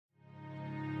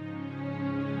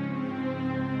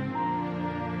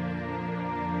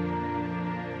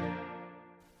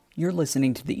You're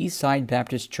listening to the Eastside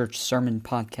Baptist Church Sermon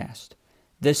Podcast.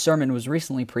 This sermon was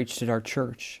recently preached at our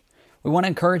church. We want to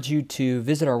encourage you to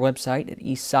visit our website at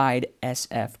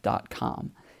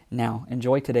eastsidesf.com. Now,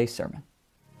 enjoy today's sermon.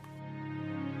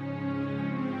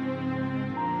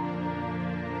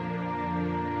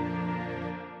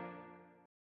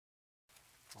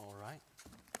 All right.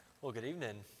 Well, good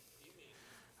evening.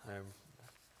 I'm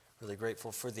really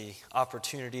grateful for the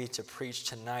opportunity to preach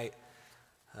tonight.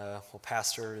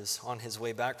 Pastor is on his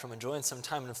way back from enjoying some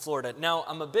time in Florida. Now,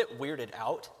 I'm a bit weirded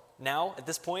out now at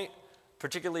this point,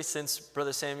 particularly since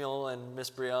Brother Samuel and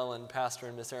Miss Brielle and Pastor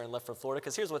and Miss Erin left for Florida,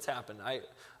 because here's what's happened.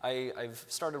 I've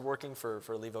started working for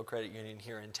Levo Credit Union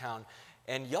here in town,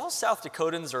 and y'all South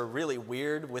Dakotans are really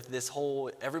weird with this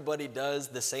whole everybody does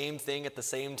the same thing at the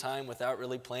same time without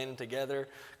really planning together,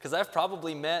 because I've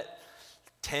probably met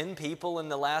 10 people in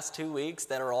the last 2 weeks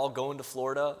that are all going to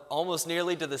Florida, almost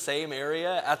nearly to the same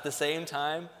area at the same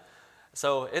time.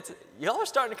 So y'all are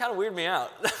starting to kind of weird me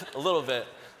out a little bit.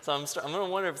 So I'm going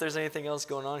to wonder if there's anything else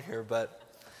going on here. But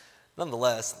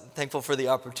nonetheless, thankful for the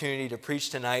opportunity to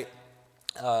preach tonight.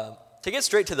 To get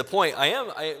straight to the point,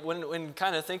 when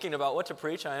kind of thinking about what to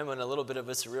preach, I am in a little bit of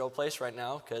a surreal place right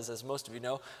now because, as most of you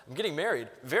know, I'm getting married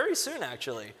very soon,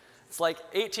 actually. It's like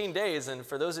 18 days, and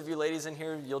for those of you ladies in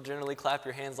here, you'll generally clap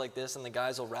your hands like this, and the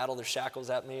guys will rattle their shackles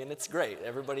at me, and it's great.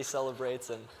 Everybody celebrates,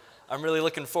 and I'm really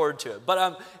looking forward to it.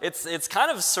 But it's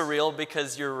kind of surreal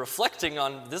because you're reflecting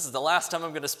on, this is the last time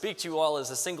I'm going to speak to you all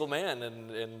as a single man,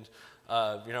 and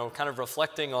kind of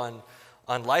reflecting on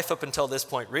life up until this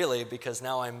point, really, because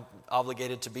now I'm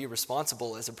obligated to be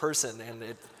responsible as a person, and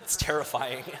it's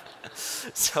terrifying.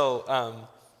 So,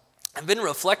 I've been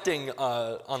reflecting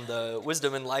on the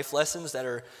wisdom and life lessons that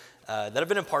have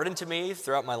been imparted to me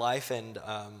throughout my life, and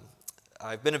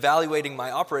I've been evaluating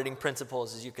my operating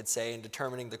principles, as you could say, and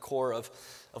determining the core of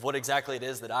what exactly it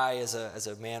is that I, as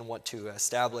a man, want to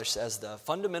establish as the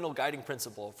fundamental guiding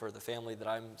principle for the family that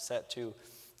I'm set to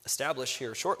establish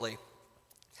here shortly.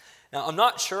 Now, I'm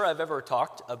not sure I've ever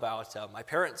talked about my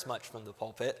parents much from the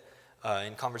pulpit.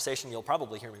 In conversation, you'll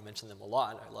probably hear me mention them a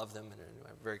lot. I love them and I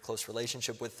have a very close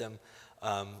relationship with them.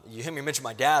 You hear me mention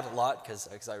my dad a lot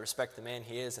because I respect the man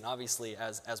he is, and obviously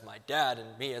as my dad and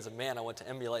me as a man, I want to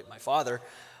emulate my father.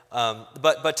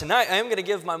 But tonight I am going to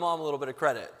give my mom a little bit of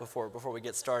credit before we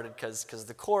get started because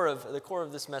the core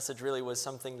of this message really was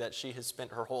something that she has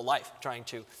spent her whole life trying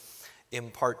to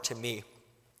impart to me.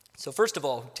 So first of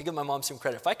all, to give my mom some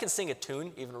credit, if I can sing a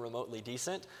tune, even remotely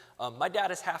decent, my dad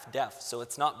is half deaf, so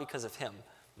it's not because of him.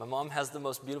 My mom has the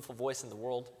most beautiful voice in the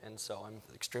world, and so I'm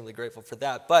extremely grateful for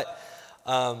that. But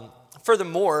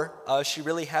furthermore, she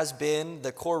really has been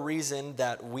the core reason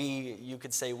that you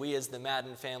could say we as the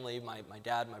Madden family, my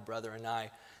dad, my brother, and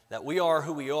I, that we are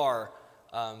who we are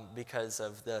because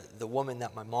of the woman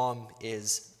that my mom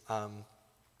is.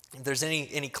 If there's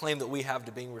any claim that we have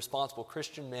to being responsible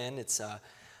Christian men, it's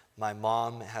my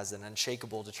mom has an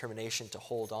unshakable determination to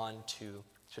hold on to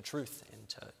truth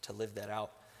and to live that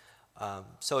out.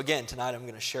 So again, tonight I'm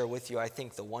going to share with you, I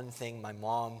think, the one thing my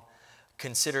mom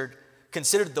considered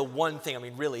the one thing. I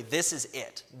mean, really, this is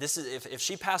it. This is if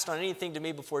she passed on anything to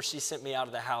me before she sent me out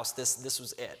of the house, this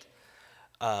was it.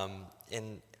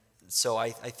 And so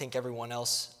I think everything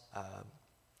else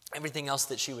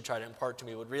that she would try to impart to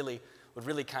me would really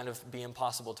kind of be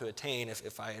impossible to attain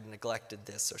if I had neglected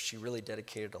this. So she really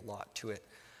dedicated a lot to it.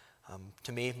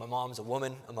 To me, my mom's a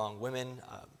woman among women.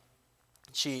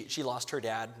 She lost her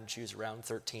dad when she was around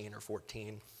 13 or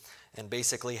 14 and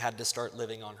basically had to start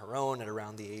living on her own at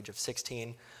around the age of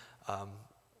 16. I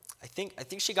think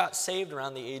she got saved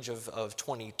around the age of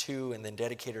 22 and then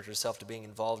dedicated herself to being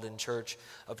involved in church,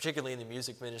 particularly in the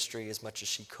music ministry as much as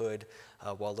she could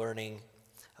while learning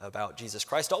about Jesus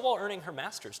Christ, all while earning her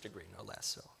master's degree, no less.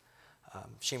 So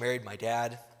she married my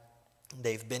dad.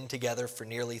 They've been together for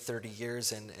nearly 30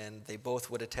 years, and they both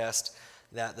would attest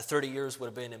that the 30 years would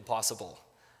have been impossible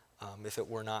if it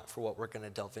were not for what we're going to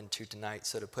delve into tonight.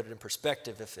 So to put it in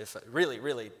perspective, if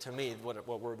really, to me, what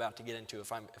we're about to get into,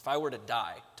 if I were to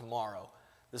die tomorrow,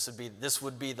 this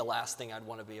would be the last thing I'd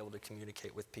want to be able to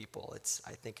communicate with people.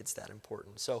 I think it's that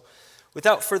important. So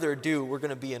without further ado, we're going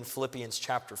to be in Philippians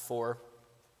chapter 4.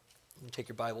 You take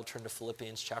your Bible, turn to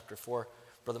Philippians chapter 4.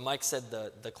 Brother Mike said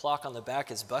the clock on the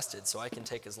back is busted, so I can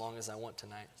take as long as I want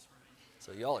tonight.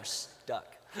 So y'all are stuck.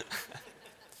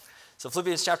 So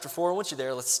Philippians chapter 4, once you're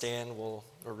there, let's stand. We'll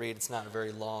read. It's not a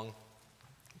very long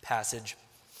passage.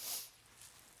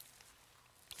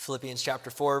 Philippians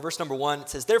chapter 4, verse number 1, it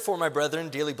says, "Therefore, my brethren,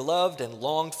 dearly beloved and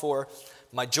longed for,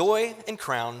 my joy and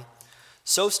crown,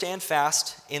 so stand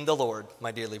fast in the Lord,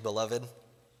 my dearly beloved.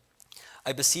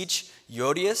 I beseech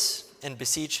Euodias and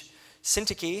beseech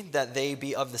Syntyche, that they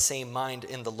be of the same mind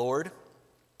in the Lord.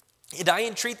 And I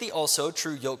entreat thee also,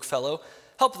 true yokefellow,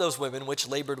 help those women which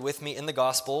labored with me in the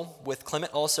gospel, with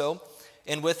Clement also,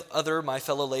 and with other my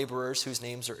fellow laborers whose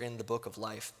names are in the book of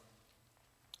life.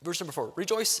 Verse number 4,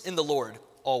 rejoice in the Lord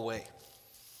always.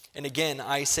 And again,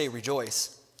 I say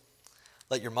rejoice.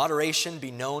 Let your moderation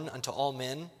be known unto all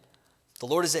men. The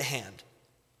Lord is at hand.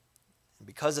 And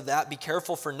because of that, be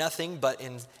careful for nothing, but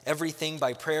in everything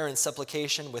by prayer and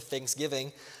supplication with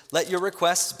thanksgiving, let your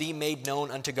requests be made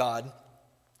known unto God.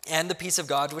 And the peace of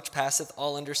God, which passeth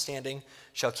all understanding,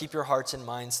 shall keep your hearts and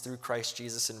minds through Christ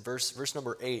Jesus. And verse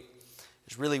number 8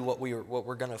 is really what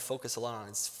we're going to focus a lot on.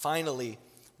 It's finally,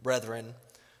 brethren,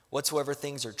 whatsoever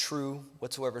things are true,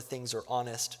 whatsoever things are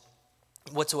honest,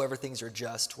 whatsoever things are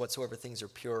just, whatsoever things are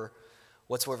pure,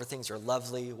 whatsoever things are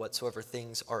lovely, whatsoever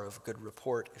things are of good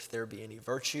report, if there be any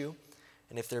virtue,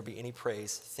 and if there be any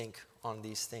praise, think on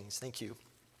these things. Thank you.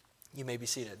 You may be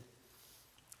seated.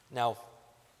 Now,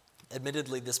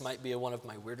 admittedly, this might be one of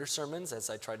my weirder sermons as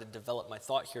I try to develop my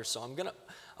thought here, so I'm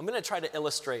gonna try to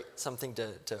illustrate something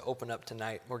to open up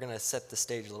tonight. We're gonna set the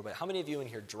stage a little bit. How many of you in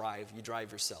here drive? You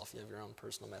drive yourself. You have your own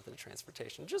personal method of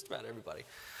transportation. Just about everybody.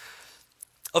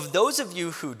 Of those of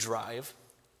you who drive,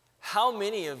 how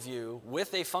many of you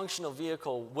with a functional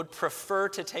vehicle would prefer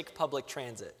to take public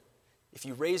transit? If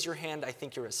you raise your hand, I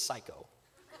think you're a psycho.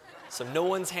 So no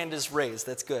one's hand is raised.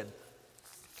 That's good.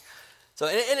 So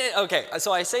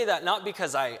I say that not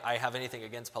because I have anything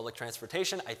against public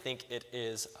transportation. I think it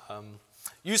is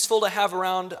useful to have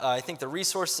around. I'm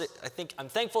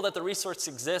thankful that the resource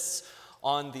exists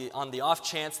on the off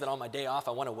chance that on my day off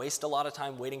I want to waste a lot of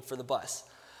time waiting for the bus.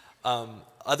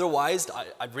 Otherwise,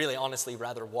 I'd really honestly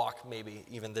rather walk maybe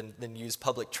even than use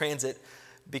public transit,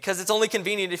 because it's only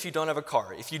convenient if you don't have a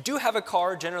car. If you do have a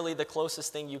car, generally the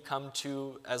closest thing you come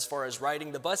to as far as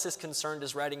riding the bus is concerned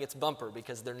is riding its bumper,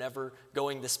 because they're never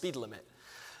going the speed limit.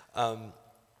 In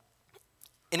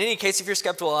any case, if you're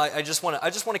skeptical, I just want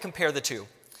to compare the two.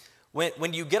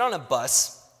 When you get on a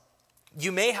bus,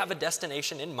 you may have a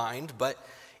destination in mind, but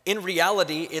in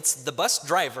reality, it's the bus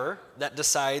driver that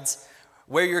decides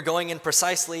where you're going and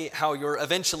precisely how you're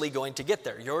eventually going to get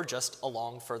there. You're just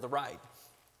along for the ride.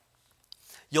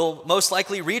 You'll most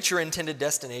likely reach your intended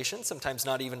destination, sometimes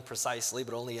not even precisely,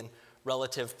 but only in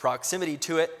relative proximity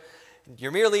to it.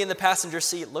 You're merely in the passenger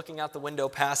seat looking out the window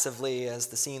passively as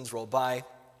the scenes roll by.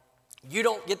 You're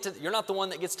not the one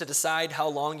that gets to decide how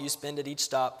long you spend at each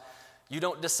stop. You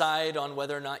don't decide on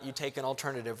whether or not you take an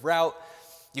alternative route.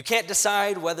 You can't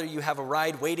decide whether you have a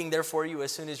ride waiting there for you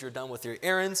as soon as you're done with your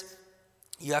errands.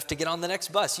 You have to get on the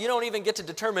next bus. You don't even get to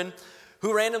determine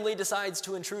who randomly decides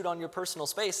to intrude on your personal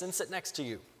space and sit next to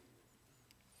you.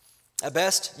 At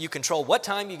best, you control what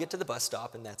time you get to the bus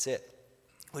stop, and that's it,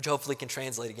 which hopefully can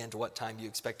translate again to what time you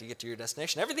expect to get to your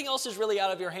destination. Everything else is really out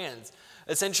of your hands.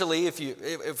 Essentially,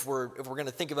 if we're going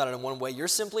to think about it in one way, you're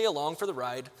simply along for the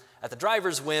ride at the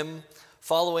driver's whim,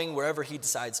 following wherever he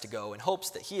decides to go in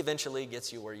hopes that he eventually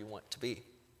gets you where you want to be.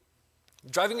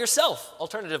 Driving yourself,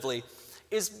 alternatively,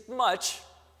 is much,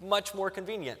 much more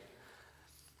convenient.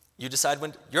 You decide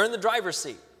when you're in the driver's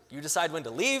seat. You decide when to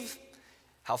leave,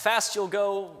 how fast you'll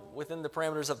go within the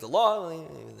parameters of the law,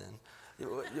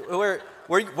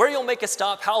 where you'll make a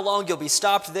stop, how long you'll be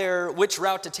stopped there, which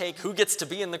route to take, who gets to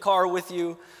be in the car with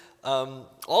you.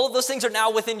 All of those things are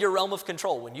now within your realm of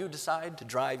control. When you decide to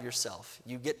drive yourself,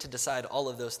 you get to decide all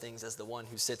of those things as the one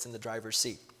who sits in the driver's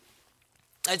seat.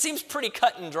 It seems pretty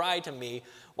cut and dry to me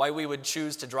why we would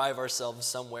choose to drive ourselves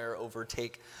somewhere over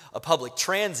take a public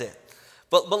transit.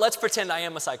 But let's pretend I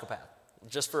am a psychopath,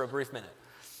 just for a brief minute.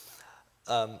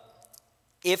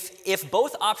 If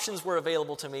both options were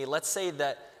available to me, let's say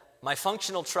that my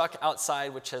functional truck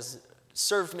outside, which has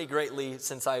served me greatly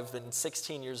since I've been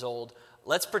 16 years old,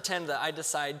 let's pretend that I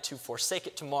decide to forsake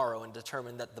it tomorrow and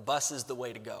determine that the bus is the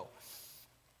way to go.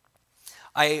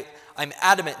 I'm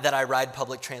adamant that I ride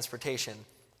public transportation.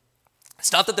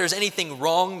 It's not that there's anything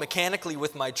wrong mechanically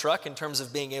with my truck in terms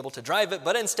of being able to drive it,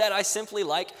 but instead I simply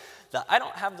like that I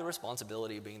don't have the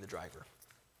responsibility of being the driver.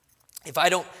 If I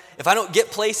don't get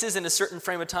places in a certain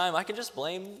frame of time, I can just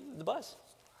blame the bus.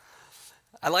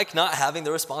 I like not having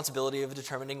the responsibility of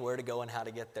determining where to go and how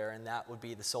to get there, and that would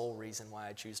be the sole reason why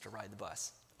I choose to ride the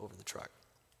bus over the truck.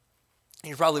 And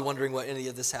you're probably wondering what any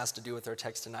of this has to do with our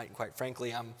text tonight, and quite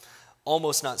frankly, I'm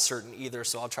almost not certain either,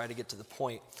 so I'll try to get to the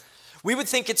point. We would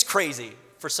think it's crazy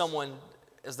for someone,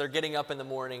 as they're getting up in the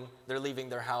morning, they're leaving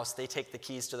their house, they take the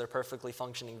keys to their perfectly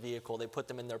functioning vehicle, they put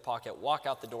them in their pocket, walk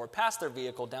out the door, pass their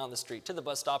vehicle down the street to the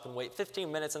bus stop and wait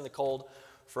 15 minutes in the cold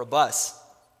for a bus.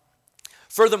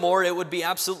 Furthermore, it would be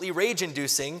absolutely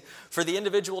rage-inducing for the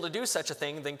individual to do such a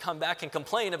thing, then come back and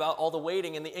complain about all the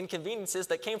waiting and the inconveniences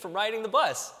that came from riding the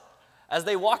bus as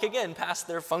they walk again past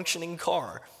their functioning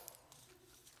car.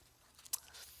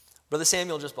 Brother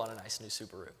Samuel just bought a nice new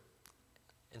Subaru.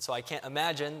 And so I can't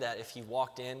imagine that if he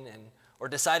walked in or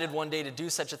decided one day to do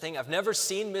such a thing. I've never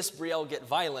seen Miss Brielle get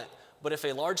violent, but if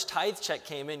a large tithe check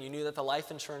came in, you knew that the life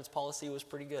insurance policy was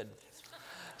pretty good.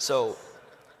 So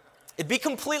it'd be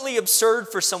completely absurd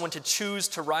for someone to choose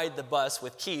to ride the bus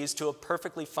with keys to a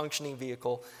perfectly functioning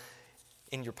vehicle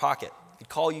in your pocket. They'd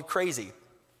call you crazy.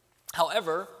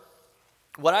 However,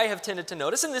 what I have tended to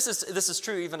notice, and this is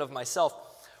true even of myself,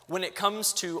 when it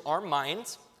comes to our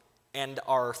minds and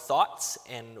our thoughts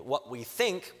and what we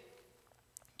think,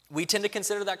 we tend to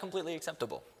consider that completely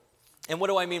acceptable. And what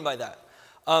do I mean by that?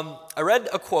 I read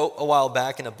a quote a while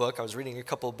back in a book. I was reading a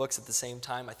couple of books at the same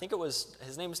time. I think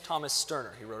his name is Thomas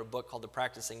Sterner. He wrote a book called The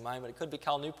Practicing Mind, but it could be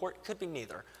Cal Newport. It could be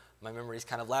neither. My memory is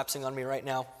kind of lapsing on me right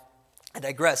now. I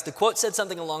digress. The quote said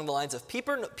something along the lines of,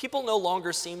 people no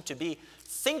longer seem to be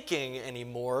thinking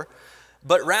anymore,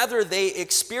 but rather they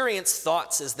experience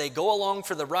thoughts as they go along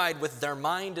for the ride with their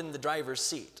mind in the driver's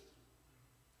seat.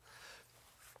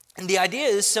 And the idea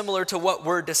is similar to what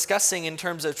we're discussing in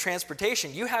terms of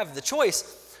transportation. You have the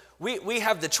choice. We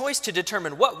have the choice to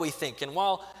determine what we think. And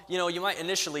while, you might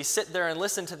initially sit there and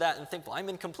listen to that and think, well, I'm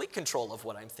in complete control of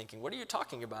what I'm thinking. What are you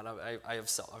talking about? I have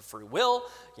free will.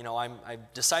 I'm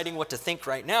deciding what to think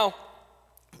right now.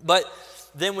 But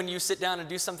then when you sit down and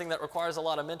do something that requires a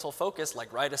lot of mental focus,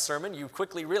 like write a sermon, you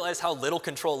quickly realize how little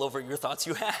control over your thoughts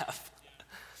you have.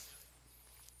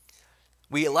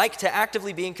 We like to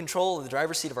actively be in control of the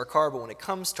driver's seat of our car, but when it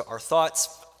comes to our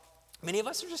thoughts, many of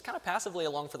us are just kind of passively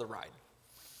along for the ride.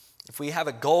 If we have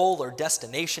a goal or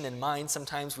destination in mind,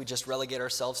 sometimes we just relegate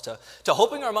ourselves to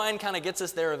hoping our mind kind of gets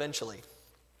us there eventually.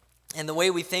 And the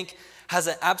way we think has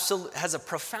a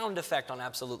profound effect on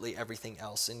absolutely everything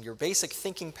else. And your basic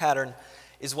thinking pattern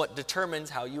is what determines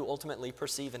how you ultimately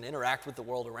perceive and interact with the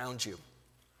world around you.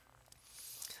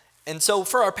 And so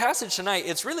for our passage tonight,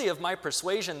 it's really of my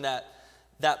persuasion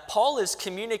that Paul is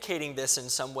communicating this in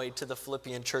some way to the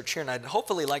Philippian church here, and I'd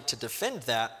hopefully like to defend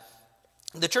that.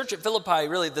 The church at Philippi,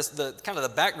 really, the kind of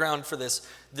the background for this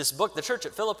book, the church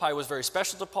at Philippi was very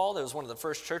special to Paul. It was one of the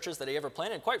first churches that he ever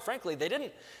planted. Quite frankly, they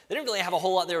didn't really have a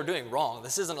whole lot they were doing wrong.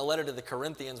 This isn't a letter to the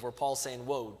Corinthians where Paul's saying,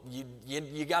 whoa,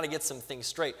 you got to get some things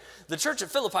straight. The church at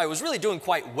Philippi was really doing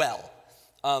quite well.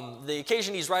 The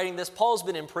occasion he's writing this, Paul's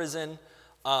been in prison,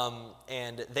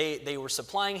 and they were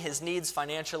supplying his needs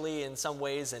financially in some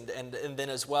ways, and then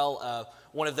as well,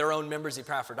 one of their own members,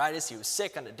 Epaphroditus, he was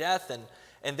sick unto death,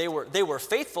 and they were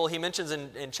faithful. He mentions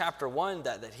in chapter 1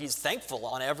 that he's thankful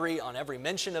on every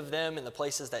mention of them in the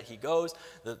places that he goes.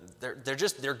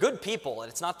 They're good people,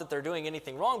 and it's not that they're doing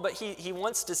anything wrong, but he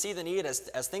wants to see the need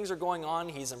as things are going on.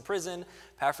 He's in prison,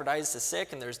 Epaphroditus is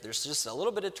sick, and there's just a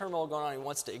little bit of turmoil going on. He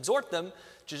wants to exhort them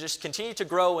to just continue to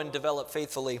grow and develop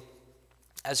faithfully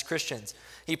as Christians.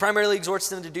 He primarily exhorts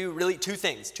them to do really two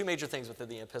major things within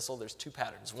the epistle. There's two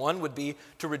patterns. One would be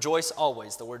to rejoice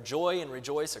always. The word joy and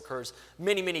rejoice occurs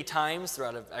many, many times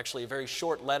throughout a very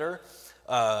short letter.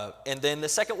 And then the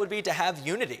second would be to have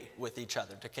unity with each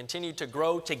other, to continue to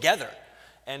grow together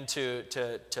and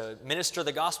to minister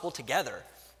the gospel together.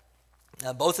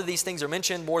 Both of these things are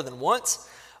mentioned more than once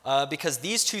because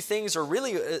these two things are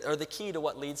the key to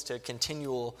what leads to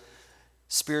continual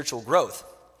spiritual growth.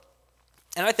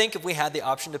 And I think if we had the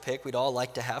option to pick, we'd all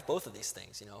like to have both of these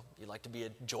things. You'd like to be a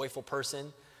joyful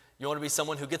person. You want to be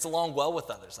someone who gets along well with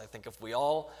others. I think if we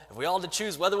all had to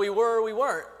choose whether we were or we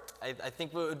weren't, I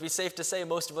think it would be safe to say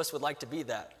most of us would like to be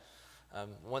that.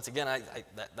 Once again,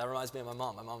 that reminds me of my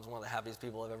mom. My mom's one of the happiest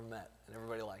people I've ever met, and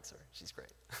everybody likes her. She's great.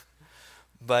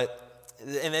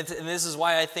 And this is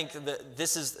why I think that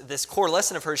this core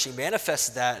lesson of hers, she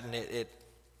manifests that, and it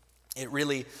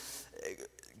really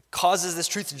causes this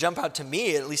truth to jump out to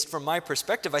me, at least from my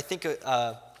perspective. I think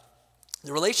the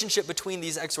relationship between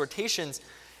these exhortations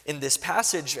in this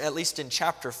passage, at least in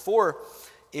chapter 4,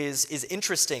 is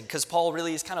interesting because Paul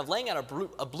really is kind of laying out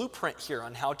a blueprint here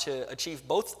on how to achieve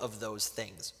both of those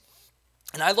things.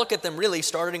 And I look at them really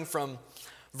starting from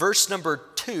verse number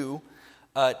 2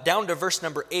 down to verse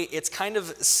number 8. It's kind of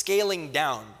scaling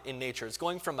down in nature. It's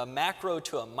going from a macro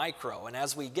to a micro. And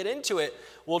as we get into it,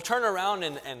 we'll turn around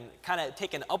and kind of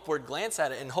take an upward glance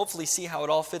at it and hopefully see how it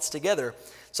all fits together.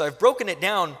 So I've broken it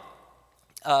down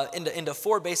into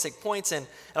 4 basic points. And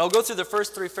I'll go through the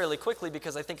first 3 fairly quickly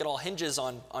because I think it all hinges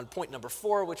on point number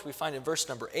 4, which we find in verse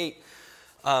number 8.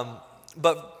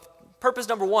 But purpose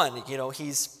number 1,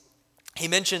 he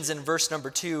mentions in verse number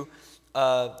 2,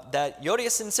 that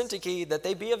Euodias and Syntyche, that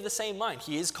they be of the same mind.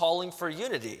 He is calling for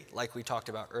unity, like we talked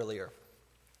about earlier.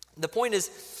 The point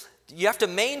is, you have to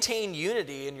maintain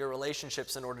unity in your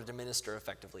relationships in order to minister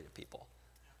effectively to people.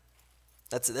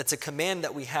 That's a command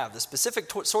that we have. The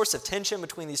specific source of tension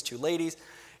between these two ladies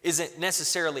isn't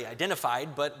necessarily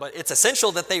identified, but it's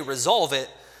essential that they resolve it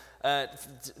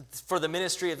for the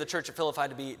ministry of the church at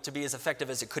Philippi to be as effective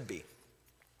as it could be.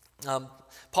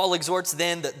 Paul exhorts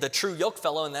then the true yoke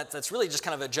fellow, and that's really just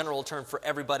kind of a general term for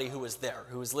everybody who was there,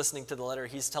 who was listening to the letter.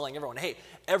 He's telling everyone, hey,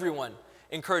 everyone,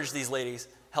 encourage these ladies,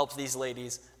 help these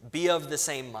ladies, be of the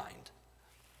same mind.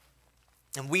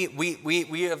 And we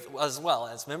have, as well,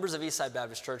 as members of Eastside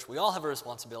Baptist Church, we all have a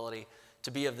responsibility to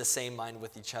be of the same mind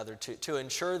with each other, to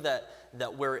ensure that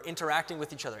we're interacting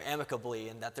with each other amicably,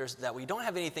 and that we don't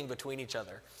have anything between each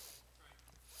other.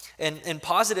 And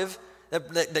positive,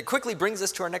 that quickly brings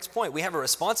us to our next point. We have a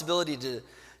responsibility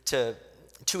to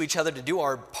each other to do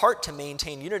our part to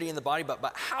maintain unity in the body,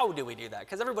 but how do we do that?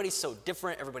 Because everybody's so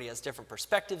different. Everybody has different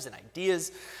perspectives and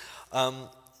ideas.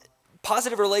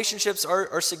 Positive relationships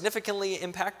are significantly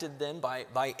impacted then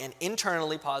by an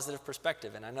internally positive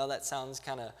perspective. And I know that sounds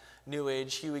kind of new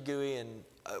age, huey-gooey, and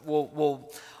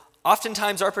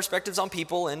oftentimes our perspectives on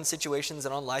people and situations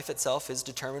and on life itself is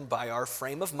determined by our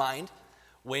frame of mind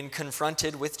when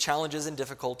confronted with challenges and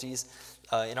difficulties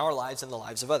in our lives and the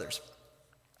lives of others.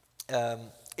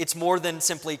 It's more than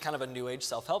simply kind of a new age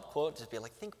self-help quote to be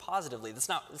like, think positively. That's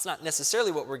not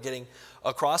necessarily what we're getting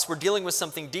across. We're dealing with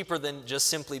something deeper than just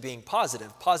simply being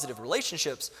positive. Positive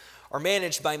relationships are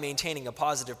managed by maintaining a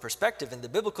positive perspective, and the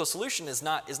biblical solution is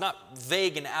not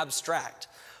vague and abstract.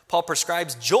 Paul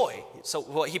prescribes joy. So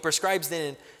what he prescribes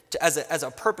then as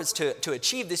a purpose to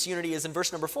achieve this unity is in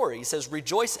verse number 4. He says,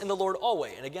 rejoice in the Lord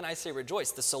always. And again, I say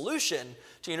rejoice. The solution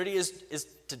to unity is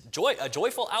a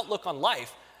joyful outlook on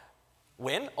life.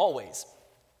 When? Always.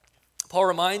 Paul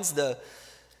reminds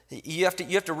you have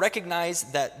to recognize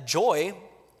that joy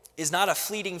is not a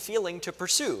fleeting feeling to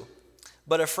pursue,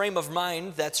 but a frame of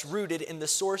mind that's rooted in the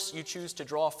source you choose to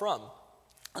draw from.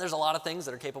 There's a lot of things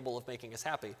that are capable of making us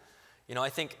happy. You know, I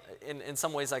think in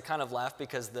some ways I kind of laugh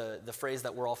because the phrase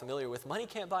that we're all familiar with, money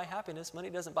can't buy happiness,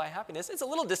 money doesn't buy happiness, it's a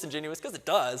little disingenuous because it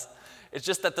does. It's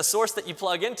just that the source that you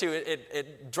plug into,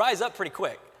 it dries up pretty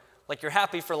quick. Like you're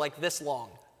happy for like this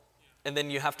long. And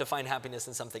then you have to find happiness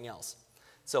in something else.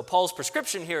 So Paul's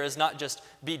prescription here is not just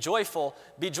be joyful.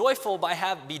 Be joyful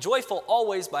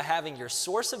always by having your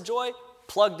source of joy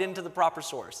plugged into the proper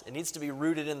source. It needs to be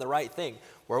rooted in the right thing.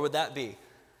 Where would that be?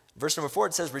 Verse number 4,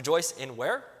 it says, rejoice in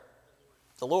where?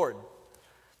 The Lord.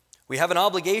 We have an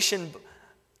obligation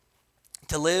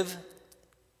to live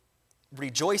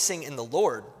rejoicing in the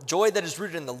Lord. Joy that is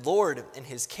rooted in the Lord and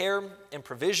his care and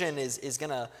provision is going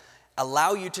to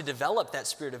allow you to develop that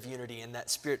spirit of unity and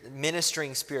that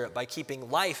ministering spirit by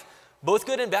keeping life, both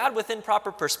good and bad, within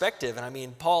proper perspective. And I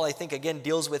mean, Paul, I think, again,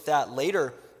 deals with that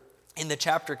later in the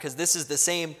chapter, because this is the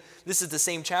same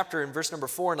chapter in verse number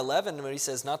 4 and 11, when he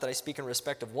says, not that I speak in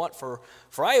respect of want, for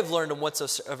I have learned in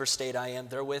whatsoever state I am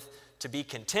therewith to be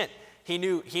content. He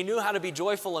knew how to be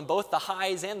joyful in both the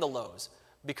highs and the lows,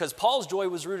 because Paul's joy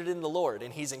was rooted in the Lord,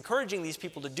 and he's encouraging these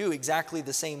people to do exactly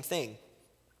the same thing.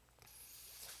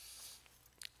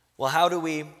 Well, how do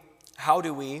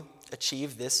we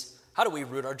achieve this? How do we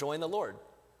root our joy in the Lord?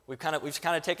 We've kind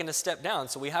of taken a step down,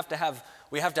 so we have to have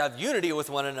unity with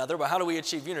one another. But how do we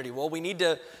achieve unity? Well, we need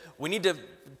to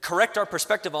correct our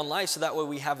perspective on life, so that way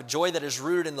we have a joy that is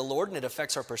rooted in the Lord, and it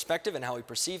affects our perspective and how we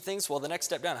perceive things. Well, the next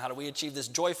step down, how do we achieve this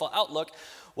joyful outlook?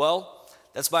 Well,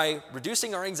 that's by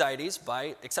reducing our anxieties,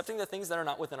 by accepting the things that are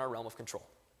not within our realm of control.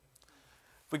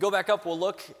 If we go back up, we'll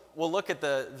look at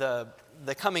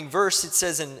the coming verse. It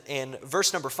says in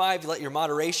verse number 5, let your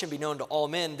moderation be known to all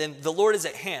men. Then the Lord is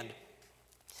at hand.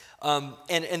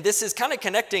 And this is kind of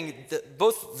connecting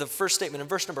both the first statement in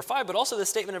verse number 5, but also the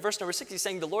statement in verse number 6. He's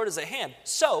saying the Lord is at hand.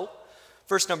 So,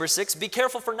 verse number 6, be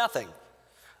careful for nothing,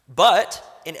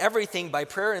 but in everything by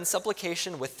prayer and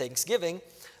supplication with thanksgiving,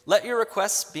 let your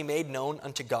requests be made known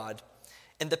unto God.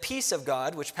 And the peace of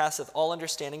God, which passeth all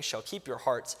understanding, shall keep your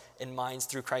hearts and minds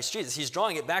through Christ Jesus. He's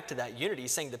drawing it back to that unity.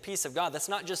 He's saying the peace of God, that's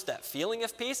not just that feeling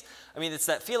of peace. I mean, it's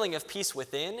that feeling of peace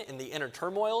within, in the inner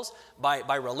turmoils,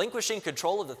 by relinquishing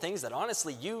control of the things that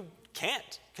honestly you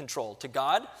can't control to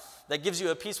God. That gives you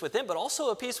a peace within, but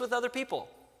also a peace with other people.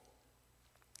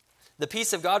 The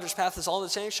peace of God, which passeth all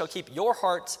understanding, shall keep your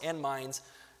hearts and minds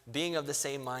being of the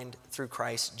same mind through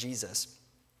Christ Jesus.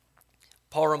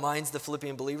 Paul reminds the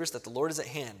Philippian believers that the Lord is at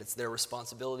hand. It's their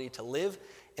responsibility to live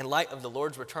in light of the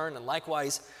Lord's return, and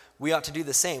likewise, we ought to do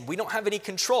the same. We don't have any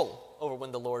control over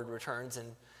when the Lord returns,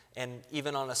 And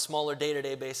even on a smaller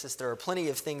day-to-day basis, there are plenty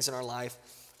of things in our life,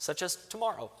 such as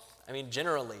tomorrow. I mean,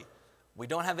 generally, we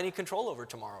don't have any control over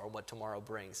tomorrow or what tomorrow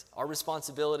brings. Our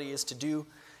responsibility is to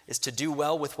do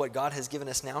well with what God has given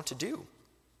us now to do.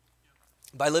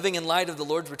 By living in light of the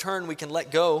Lord's return, we can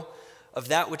let go of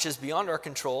that which is beyond our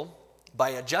control by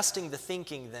adjusting the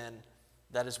thinking then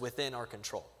that is within our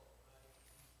control.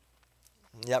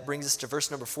 And that brings us to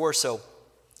verse number 4. So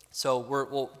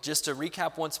we'll just to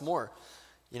recap once more.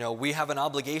 We have an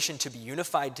obligation to be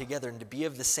unified together and to be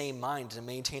of the same mind, to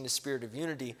maintain a spirit of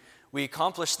unity. We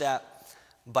accomplish that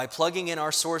by plugging in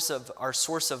our source of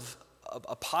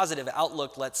a positive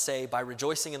outlook, let's say, by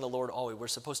rejoicing in the Lord always. We're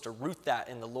supposed to root that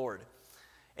in the Lord.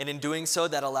 And in doing so,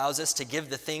 that allows us to give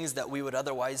the things that we would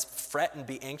otherwise fret and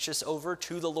be anxious over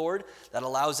to the Lord. That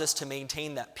allows us to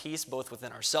maintain that peace both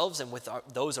within ourselves and with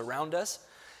those around us.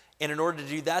 And in order to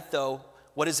do that, though,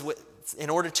 in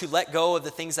order to let go of the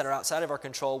things that are outside of our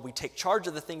control, we take charge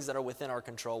of the things that are within our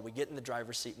control. We get in the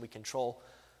driver's seat and we control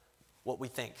what we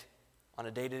think. On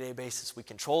a day-to-day basis, we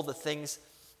control the things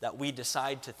that we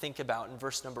decide to think about. In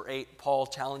verse number 8, Paul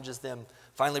challenges them,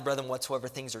 finally, brethren, whatsoever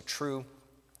things are true,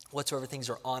 whatsoever things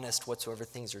are honest, whatsoever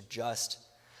things are just,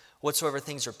 whatsoever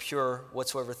things are pure,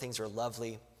 whatsoever things are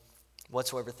lovely,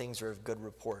 whatsoever things are of good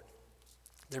report.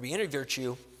 If there be any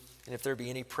virtue, and if there be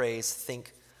any praise,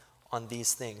 think on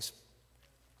these things.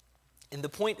 And the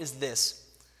point is this.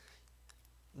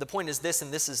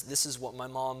 And this is what my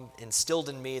mom instilled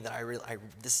in me, that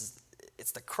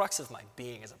it's the crux of my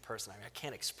being as a person. I mean, I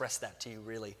can't express that to you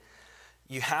really.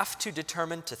 You have to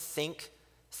determine to think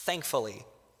thankfully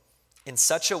in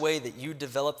such a way that you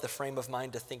develop the frame of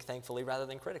mind to think thankfully rather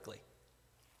than critically.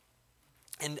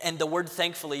 And the word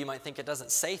thankfully, you might think it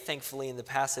doesn't say thankfully in the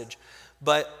passage,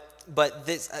 but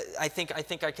this, I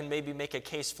think I can maybe make a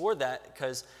case for that,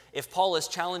 because if Paul is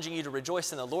challenging you to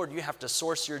rejoice in the Lord, you have to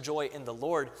source your joy in the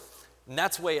Lord. And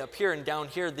that's way up here, and down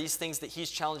here, these things that he's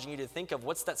challenging you to think of,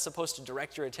 what's that supposed to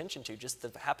direct your attention to? Just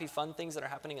the happy, fun things that are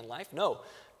happening in life? No.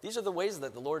 These are the ways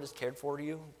that the Lord has cared for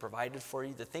you, provided for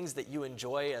you, the things that you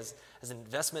enjoy as an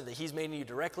investment that he's made in you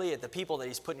directly, at the people that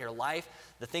he's put in your life,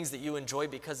 the things that you enjoy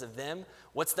because of them.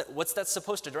 What's that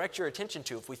supposed to direct your attention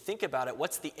to? If we think about it,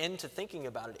 what's the end to thinking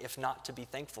about it if not to be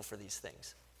thankful for these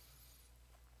things?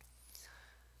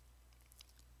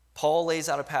 Paul lays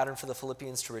out a pattern for the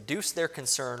Philippians to reduce their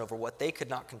concern over what they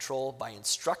could not control by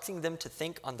instructing them to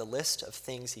think on the list of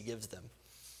things he gives them.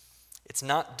 It's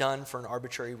not done for an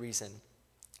arbitrary reason.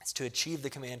 It's to achieve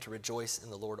the command to rejoice in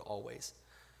the Lord always.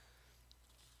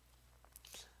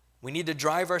 We need to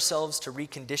drive ourselves to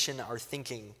recondition our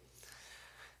thinking.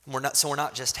 We're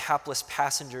not just hapless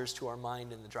passengers to our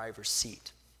mind in the driver's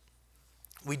seat.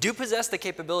 We do possess the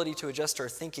capability to adjust our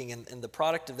thinking, and the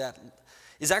product of that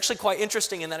is actually quite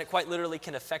interesting in that it quite literally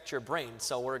can affect your brain.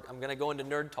 So I'm going to go into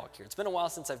nerd talk here. It's been a while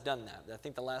since I've done that. I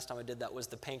think the last time I did that was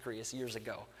the pancreas years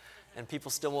ago, and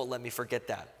people still won't let me forget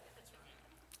that.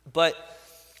 But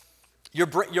your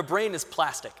brain is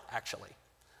plastic, actually.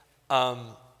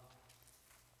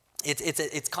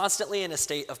 It's constantly in a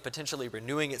state of potentially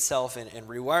renewing itself and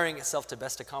rewiring itself to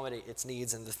best accommodate its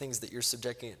needs and the things that you're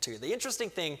subjecting it to. The interesting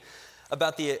thing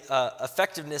about the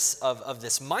effectiveness of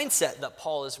this mindset that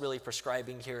Paul is really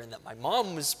prescribing here and that my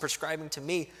mom was prescribing to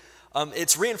me,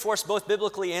 it's reinforced both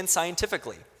biblically and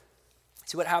scientifically.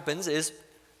 See, what happens is,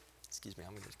 excuse me, I'm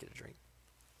going to just get a drink.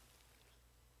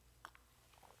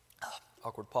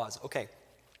 Awkward pause. Okay.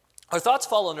 Our thoughts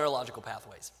follow neurological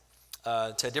pathways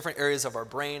to different areas of our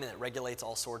brain, and it regulates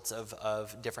all sorts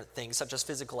of different things, such as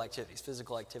physical activities.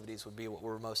 Physical activities would be what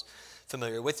we're most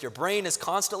familiar with. Your brain is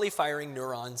constantly firing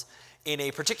neurons in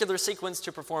a particular sequence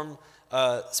to perform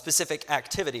specific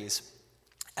activities.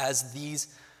 As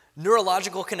these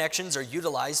neurological connections are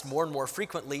utilized more and more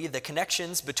frequently, the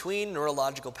connections between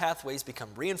neurological pathways become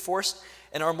reinforced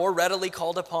and are more readily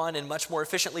called upon and much more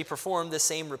efficiently perform the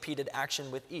same repeated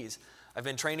action with ease. I've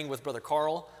been training with Brother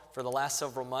Carl for the last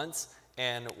several months,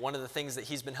 and one of the things that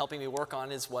he's been helping me work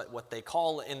on is what they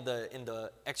call in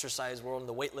the exercise world, in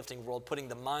the weightlifting world, putting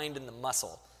the mind in the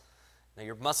muscle. Now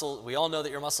your muscle, we all know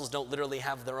that your muscles don't literally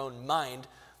have their own mind,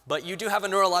 but you do have a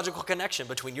neurological connection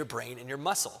between your brain and your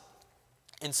muscle.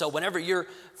 And so whenever you're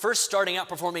first starting out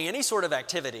performing any sort of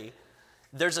activity,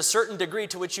 there's a certain degree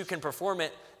to which you can perform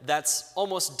it that's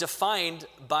almost defined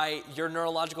by your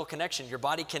neurological connection. Your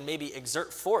body can maybe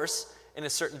exert force in a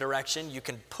certain direction. You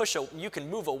can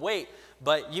move a weight,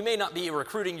 but you may not be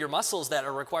recruiting your muscles that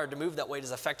are required to move that weight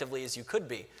as effectively as you could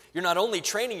be. You're not only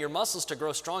training your muscles to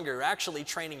grow stronger, you're actually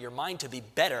training your mind to be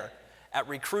better at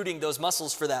recruiting those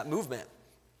muscles for that movement.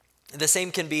 The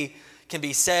same can be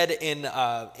said in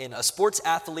a sports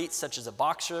athlete such as a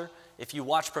boxer. If you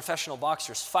watch professional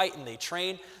boxers fight and they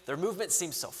train, their movement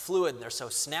seems so fluid and they're so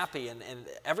snappy, and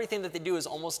everything that they do is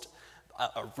almost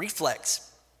a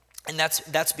reflex. And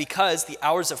that's because the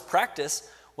hours of practice,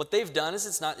 what they've done is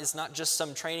it's not just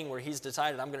some training where he's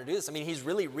decided I'm going to do this. I mean, he's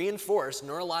really reinforced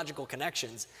neurological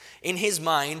connections in his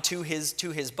mind to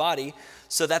his body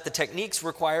so that the techniques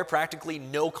require practically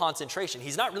no concentration.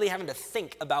 He's not really having to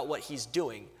think about what he's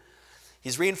doing.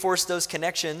 He's reinforced those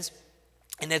connections,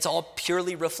 and it's all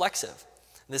purely reflexive.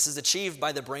 This is achieved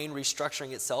by the brain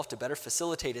restructuring itself to better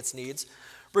facilitate its needs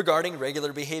regarding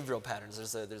regular behavioral patterns.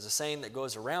 There's a saying that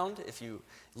goes around, if you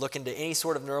look into any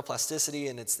sort of neuroplasticity,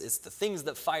 and it's the things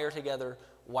that fire together,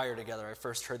 wire together. I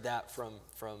first heard that from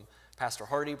Pastor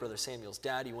Hardy, Brother Samuel's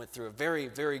dad. He went through a very,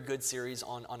 very good series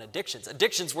on addictions.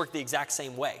 Addictions work the exact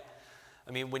same way.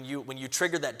 I mean, when you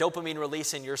trigger that dopamine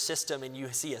release in your system and you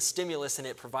see a stimulus and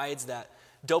it provides that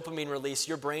dopamine release,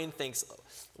 your brain thinks,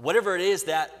 whatever it is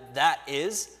that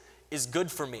is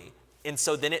good for me. And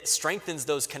so then it strengthens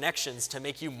those connections to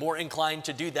make you more inclined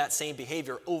to do that same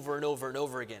behavior over and over and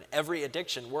over again. Every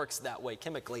addiction works that way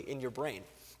chemically in your brain.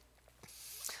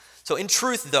 So in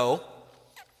truth, though,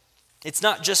 it's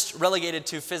not just relegated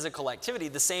to physical activity.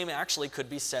 The same actually could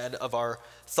be said of our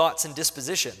thoughts and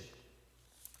disposition.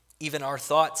 Even our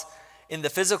thoughts in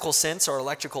the physical sense are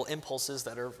electrical impulses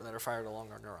that are fired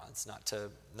along our neurons. Not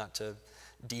to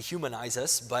dehumanize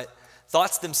us, but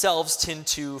thoughts themselves tend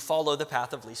to follow the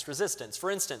path of least resistance.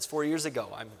 For instance, 4 years ago,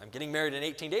 I'm getting married in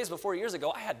 18 days, but 4 years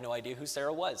ago, I had no idea who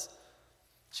Sarah was.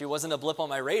 She wasn't a blip on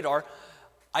my radar.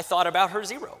 I thought about her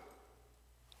zero.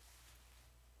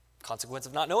 Consequence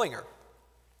of not knowing her.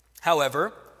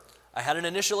 However, I had an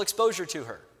initial exposure to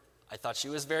her. I thought she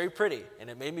was very pretty, and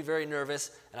it made me very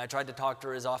nervous, and I tried to talk to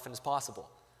her as often as possible.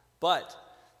 But,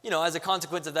 as a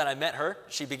consequence of that, I met her.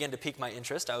 She began to pique my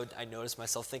interest. I noticed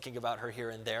myself thinking about her here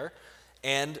and there.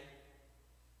 And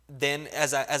then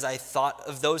as I thought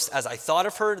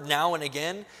of her now and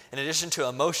again, in addition to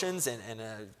emotions and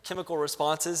chemical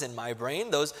responses in my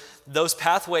brain, those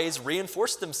pathways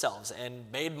reinforced themselves and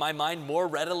made my mind more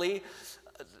readily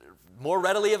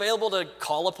available to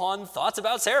call upon thoughts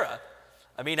about Sarah.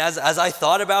 I mean, as I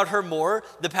thought about her more,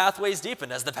 the pathways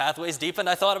deepened. As the pathways deepened,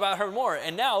 I thought about her more.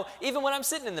 And now, even when I'm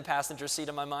sitting in the passenger seat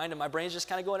of my mind and my brain's just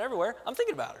kind of going everywhere, I'm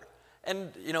thinking about her.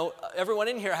 And, everyone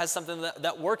in here has something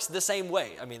that works the same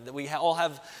way. I mean, we all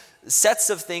have sets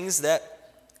of things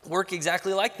that work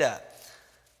exactly like that.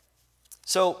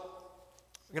 So,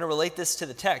 we're going to relate this to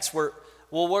the text.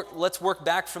 Let's work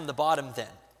back from the bottom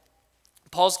then.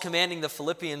 Paul's commanding the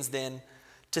Philippians then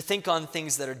to think on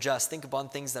things that are just, think upon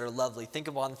things that are lovely, think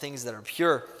upon things that are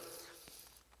pure.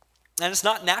 And it's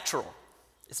not natural.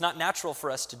 It's not natural for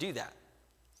us to do that.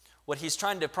 What he's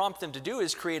trying to prompt them to do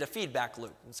is create a feedback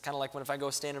loop. It's kind of like if I go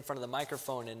stand in front of the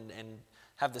microphone and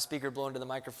have the speaker blow into the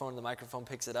microphone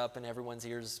picks it up, and everyone's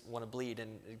ears want to bleed,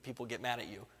 and people get mad at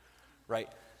you, right?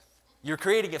 You're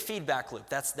creating a feedback loop.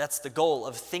 That's the goal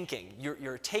of thinking.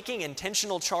 You're taking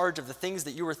intentional charge of the things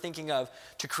that you were thinking of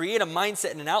to create a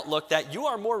mindset and an outlook that you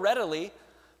are more readily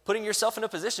putting yourself in a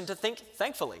position to think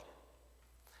thankfully.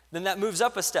 Then that moves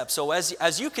up a step. So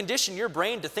as you condition your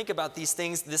brain to think about these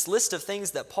things, this list of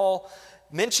things that Paul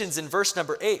mentions in verse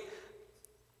number 8,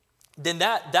 then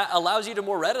that allows you to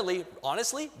more readily,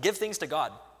 honestly, give things to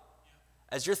God.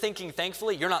 As you're thinking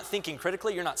thankfully, you're not thinking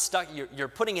critically, you're not stuck, you're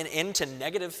putting an end to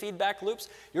negative feedback loops,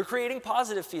 you're creating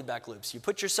positive feedback loops. You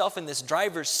put yourself in this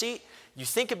driver's seat, you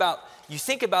think about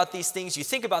these things, you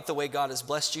think about the way God has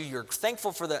blessed you, you're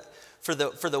thankful for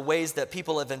the ways that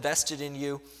people have invested in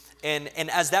you, and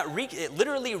as that it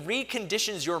literally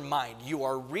reconditions your mind. You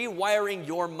are rewiring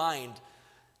your mind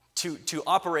to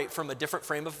operate from a different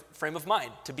frame of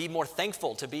mind, to be more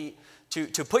thankful,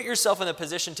 to put yourself in a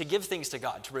position to give things to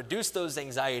God, to reduce those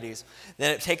anxieties.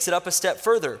 Then it takes it up a step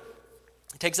further.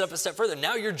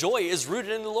 Now your joy is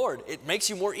rooted in the Lord. It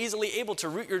makes you more easily able to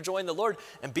root your joy in the Lord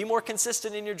and be more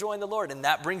consistent in your joy in the Lord. And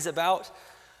that brings about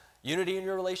unity in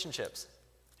your relationships.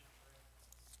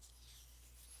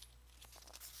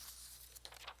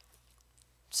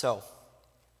 So,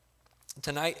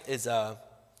 tonight is going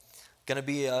to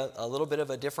be a little bit of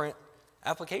a different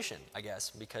application, I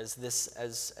guess, because this,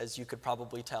 as you could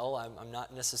probably tell, I'm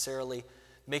not necessarily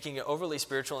making it overly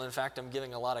spiritual. In fact, I'm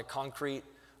giving a lot of concrete,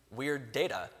 weird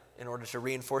data in order to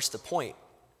reinforce the point.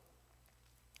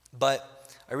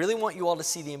 But I really want you all to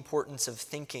see the importance of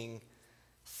thinking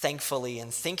thankfully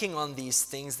and thinking on these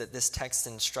things that this text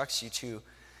instructs you to,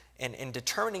 and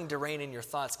determining to rein in your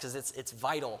thoughts, because it's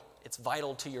vital. It's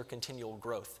vital to your continual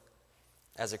growth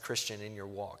as a Christian in your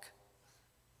walk,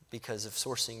 because of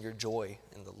sourcing your joy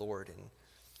in the Lord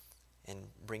and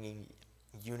bringing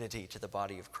unity to the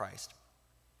body of Christ.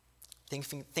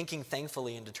 Thinking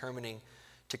thankfully and determining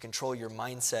to control your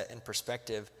mindset and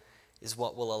perspective is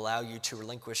what will allow you to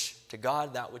relinquish to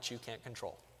God that which you can't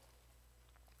control.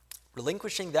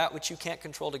 Relinquishing that which you can't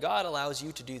control to God allows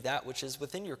you to do that which is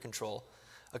within your control,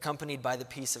 accompanied by the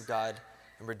peace of God,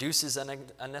 and reduces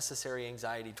unnecessary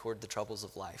anxiety toward the troubles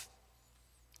of life.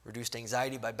 Reduced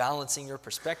anxiety by balancing your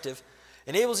perspective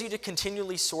enables you to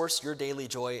continually source your daily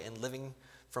joy in living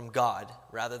from God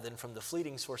rather than from the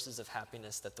fleeting sources of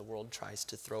happiness that the world tries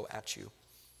to throw at you.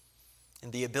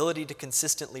 And the ability to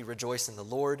consistently rejoice in the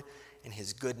Lord and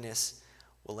His goodness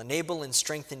will enable and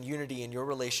strengthen unity in your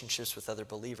relationships with other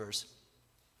believers,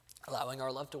 allowing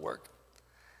our love to work,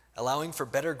 allowing for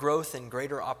better growth and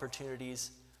greater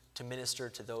opportunities to minister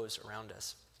to those around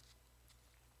us.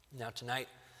 Now tonight,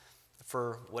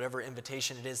 for whatever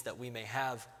invitation it is that we may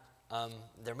have,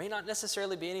 there may not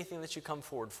necessarily be anything that you come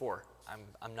forward for.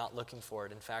 I'm not looking for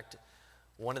it. In fact,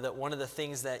 one of the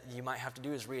things that you might have to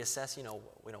do is reassess.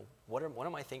 What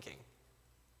am I thinking?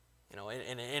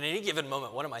 In any given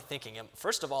moment, what am I thinking?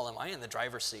 First of all, am I in the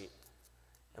driver's seat?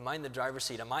 Am I in the driver's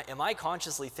seat? Am I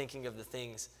consciously thinking of the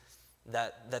things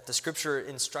that the Scripture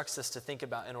instructs us to think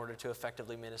about in order to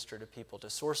effectively minister to people, to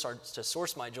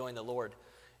source my joy in the Lord,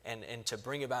 and to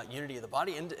bring about unity of the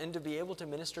body, and to be able to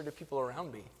minister to people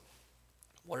around me?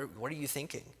 What are you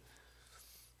thinking?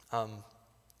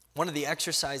 One of the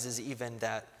exercises even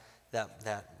that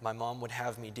my mom would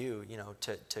have me do,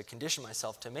 to condition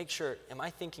myself to make sure, am I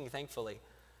thinking thankfully,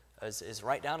 is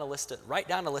write down a list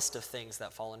of things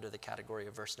that fall under the category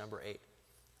of verse number 8.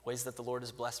 Ways that the Lord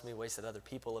has blessed me, ways that other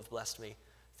people have blessed me,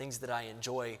 things that I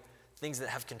enjoy, things that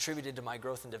have contributed to my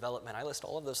growth and development. I list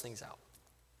all of those things out.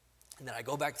 And then I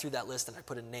go back through that list and I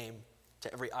put a name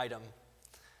to every item.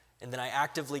 And then I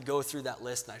actively go through that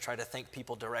list and I try to thank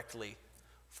people directly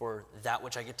for that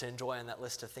which I get to enjoy on that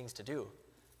list of things to do.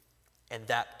 And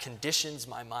that conditions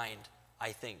my mind,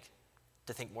 I think,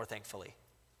 to think more thankfully,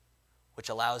 which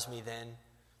allows me then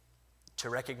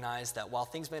to recognize that while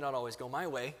things may not always go my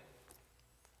way,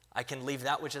 I can leave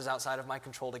that which is outside of my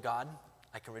control to God.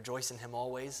 I can rejoice in Him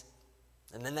always.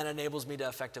 And then that enables me to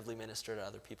effectively minister to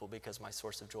other people because my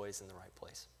source of joy is in the right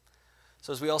place.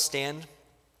 So as we all stand,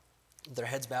 with our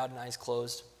heads bowed and eyes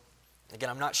closed, again,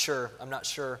 I'm not sure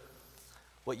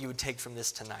what you would take from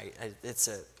this tonight. It's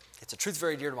a truth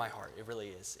very dear to my heart. It really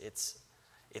is. It's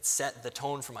set the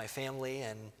tone for my family,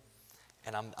 and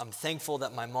I'm thankful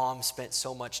that my mom spent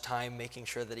so much time making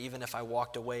sure that even if I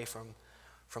walked away from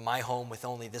my home with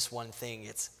only this one thing,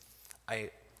 I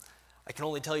can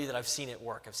only tell you that I've seen it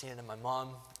work. I've seen it in my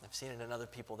mom. I've seen it in other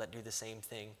people that do the same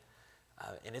thing.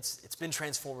 And it's been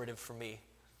transformative for me,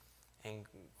 and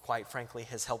quite frankly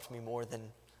has helped me more than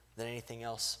anything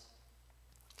else.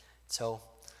 So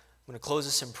I'm going to close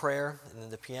this in prayer, and then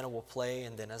the piano will play,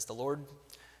 and then as the Lord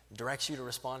directs you to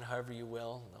respond however you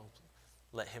will,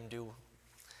 let Him do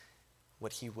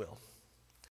what He will.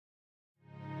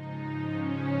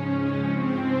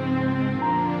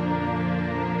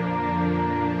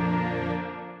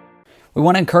 We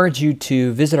want to encourage you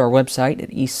to visit our website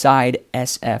at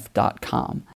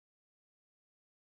eastsidesf.com.